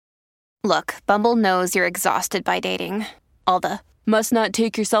Look, Bumble knows you're exhausted by dating. All the must not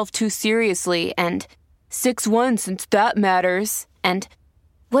take yourself too seriously and 6'1" since that matters. And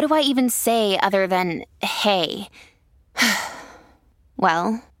what do I even say other than, hey?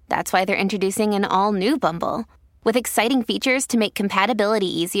 Well, that's why they're introducing an all-new Bumble with exciting features to make compatibility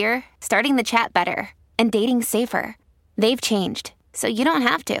easier, starting the chat better, and dating safer. They've changed, so you don't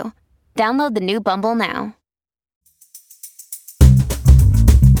have to. Download the new Bumble now.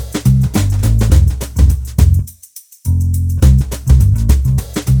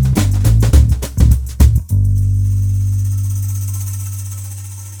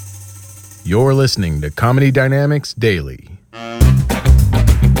 You're listening to Comedy Dynamics Daily. I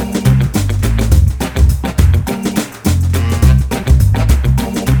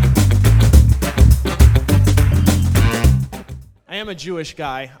am a Jewish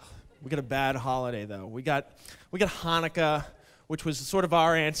guy. We got a bad holiday, though. We got Hanukkah, which was sort of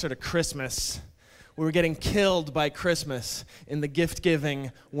our answer to Christmas. We were getting killed by Christmas in the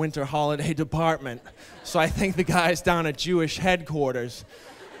gift-giving winter holiday department. So I think the guys down at Jewish headquarters,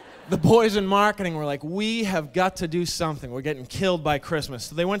 the boys in marketing were like, we have got to do something. We're getting killed by Christmas.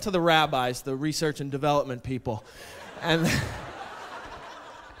 So they went to the rabbis, the research and development people, and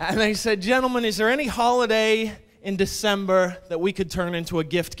they said, gentlemen, is there any holiday in December that we could turn into a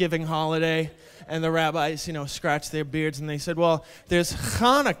gift-giving holiday? And the rabbis, scratched their beards and they said, well, there's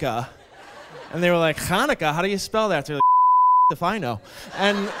Hanukkah. And they were like, Hanukkah? How do you spell that? They're like, if I know.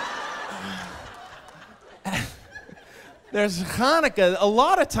 And there's Hanukkah. A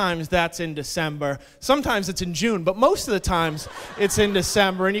lot of times that's in December. Sometimes it's in June, but most of the times it's in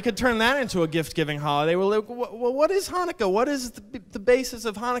December, and you could turn that into a gift-giving holiday. Well, what is Hanukkah? What is the basis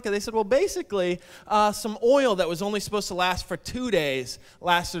of Hanukkah? They said, well, basically, some oil that was only supposed to last for 2 days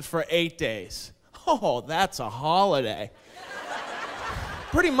lasted for 8 days. Oh, that's a holiday.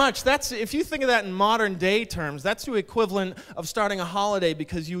 Pretty much, if you think of that in modern day terms, that's the equivalent of starting a holiday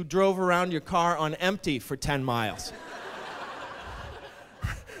because you drove around your car on empty for 10 miles.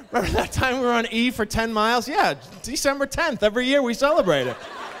 Remember that time we were on E for 10 miles? Yeah, December 10th. Every year we celebrate it.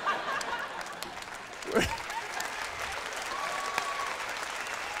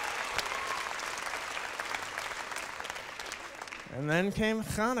 And then came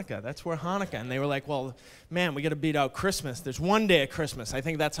Hanukkah. That's where Hanukkah. And they were like, well, man, we got to beat out Christmas. There's 1 day of Christmas. I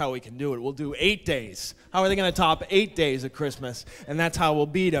think that's how we can do it. We'll do 8 days. How are they going to top 8 days of Christmas? And that's how we'll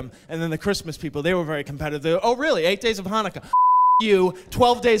beat them. And then the Christmas people, they were very competitive. They were, oh, really? 8 days of Hanukkah? You,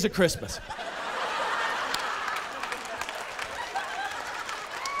 12 days of Christmas.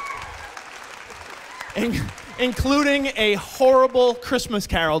 Including a horrible Christmas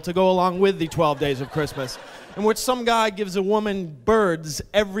carol to go along with the 12 days of Christmas, in which some guy gives a woman birds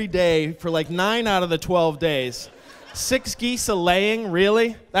every day for like 9 out of the 12 days. 6 geese a laying,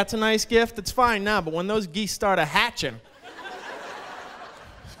 really? That's a nice gift? It's fine now, but when those geese start hatching,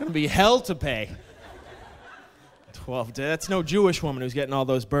 it's going to be hell to pay. 12 days. That's no Jewish woman who's getting all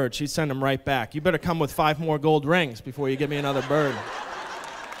those birds. She'd send them right back. You better come with 5 more gold rings before you give me another bird.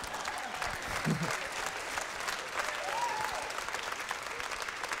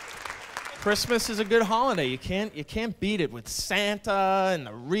 Christmas is a good holiday. You can't beat it with Santa and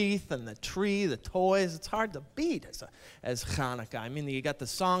the wreath and the tree, the toys. It's hard to beat as Hanukkah. I mean, you got the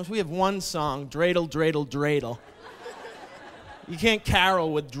songs. We have one song, Dreidel, Dreidel, Dreidel. You can't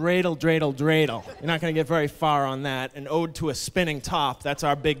carol with Dreidel, Dreidel, Dreidel. You're not going to get very far on that. An ode to a spinning top. That's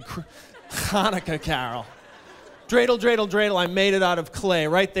our big Hanukkah carol. Dreidel, Dreidel, Dreidel, I made it out of clay.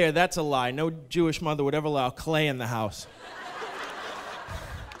 Right there, that's a lie. No Jewish mother would ever allow clay in the house.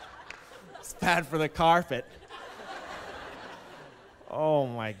 It's bad for the carpet. Oh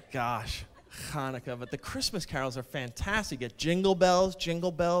my gosh, Hanukkah. But the Christmas carols are fantastic. You get jingle bells,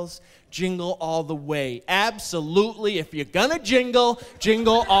 jingle all the way. Absolutely, if you're gonna jingle,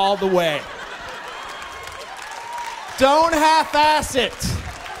 jingle all the way. Don't half-ass it.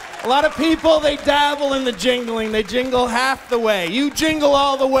 A lot of people, they dabble in the jingling. They jingle half the way. You jingle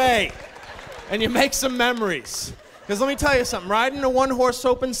all the way. And you make some memories. Because let me tell you something. Riding a one-horse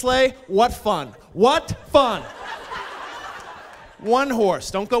open sleigh, what fun. What fun. One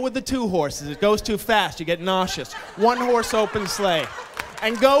horse. Don't go with the 2 horses. It goes too fast. You get nauseous. One-horse open sleigh.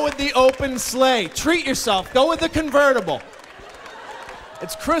 And go with the open sleigh. Treat yourself. Go with the convertible.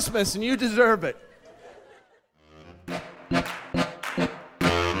 It's Christmas and you deserve it.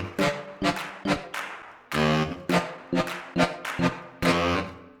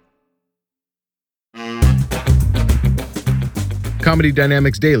 Comedy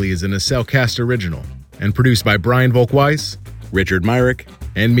Dynamics Daily is an Acelcast original and produced by Brian Volkweiss, Richard Myrick,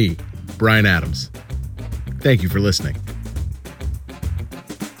 and me, Brian Adams. Thank you for listening.